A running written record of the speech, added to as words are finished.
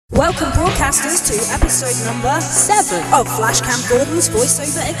Welcome broadcasters to episode number 7 of FlashCamGordon's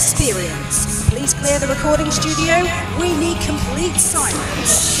voiceover experience. Please clear the recording studio. We need complete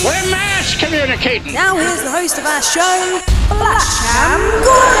silence. We're mass communicating. Now here's the host of our show, FlashCamGordon.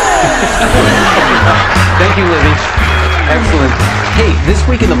 Thank you, Libby. Excellent. Hey, this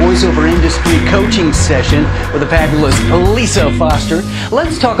week in the voiceover industry coaching session with the fabulous Lisa Foster,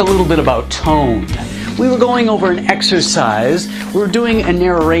 let's talk a little bit about tone. We were going over an exercise. We were doing a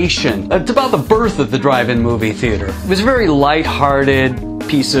narration. It's about the birth of the drive-in movie theater. It was a very light-hearted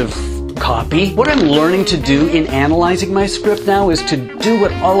piece of copy. What I'm learning to do in analyzing my script now is to do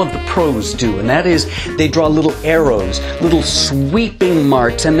what all of the pros do, and that is they draw little arrows, little sweeping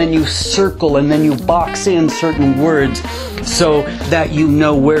marks, and then you circle and then you box in certain words so that you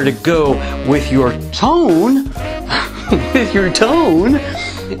know where to go with your tone,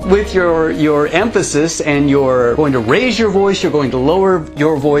 with your emphasis, and you're going to raise your voice, you're going to lower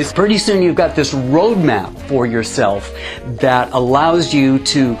your voice. Pretty soon you've got this roadmap for yourself that allows you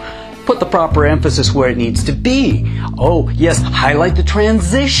to put the proper emphasis where it needs to be. Oh, yes, highlight the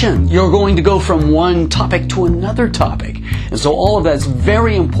transition. You're going to go from one topic to another topic. And so all of that's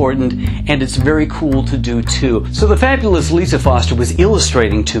very important, and it's very cool to do too. So the fabulous Lisa Foster was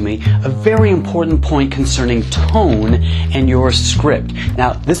illustrating to me a very important point concerning tone and your script.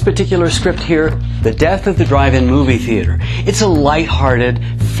 Now, this particular script here, The Death of the Drive-In Movie Theater, it's a lighthearted,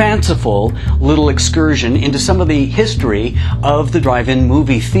 fanciful little excursion into some of the history of the drive-in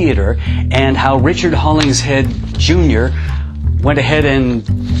movie theater and how Richard Hollingshead Jr. went ahead and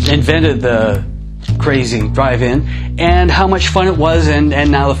invented the crazy drive-in, and how much fun it was, and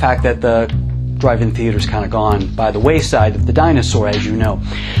now the fact that the drive-in theater's kind of gone by the wayside of the dinosaur, as you know.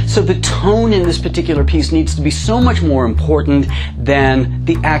 So the tone in this particular piece needs to be so much more important than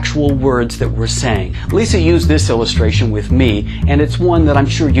the actual words that we're saying. Lisa used this illustration with me, and it's one that I'm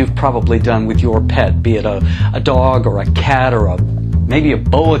sure you've probably done with your pet, be it a dog or a cat or maybe a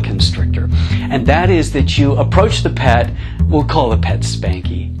boa constrictor. And that is that you approach the pet, we'll call the pet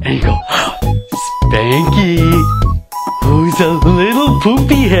Spanky, and you go, Spanky, who's a little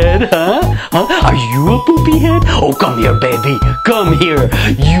Poopy-Head, huh? Are you a Poopy-Head? Oh, come here, baby. Come here,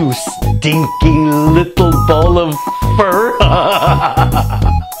 you stinking little ball of fur.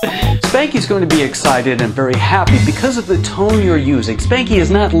 Spanky's going to be excited and very happy because of the tone you're using. Spanky is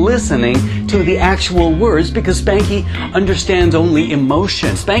not listening to the actual words because Spanky understands only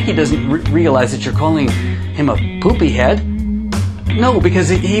emotion. Spanky doesn't realize that you're calling him a Poopy-Head. No, because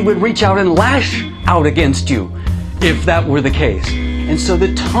he would reach out and lash out against you if that were the case. And so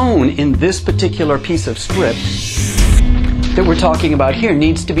the tone in this particular piece of script that we're talking about here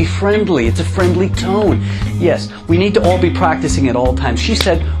needs to be friendly. It's a friendly tone. Yes, we need to all be practicing at all times. She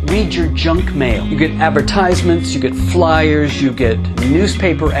said, read your junk mail. You get advertisements, you get flyers, you get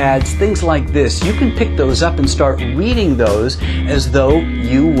newspaper ads, things like this. You can pick those up and start reading those as though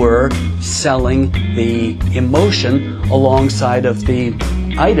you were selling the emotion alongside of the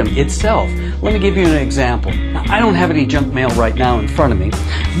item itself. Let me give you an example. Now, I don't have any junk mail right now in front of me,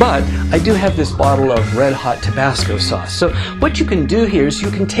 but I do have this bottle of red hot Tabasco sauce. So what you can do here is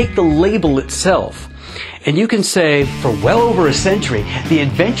you can take the label itself and you can say, for well over a century, the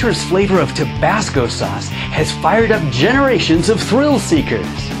adventurous flavor of Tabasco sauce has fired up generations of thrill seekers.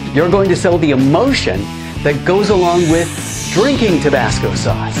 You're going to sell the emotion that goes along with drinking Tabasco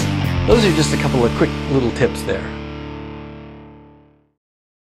sauce. Those are just a couple of quick little tips there.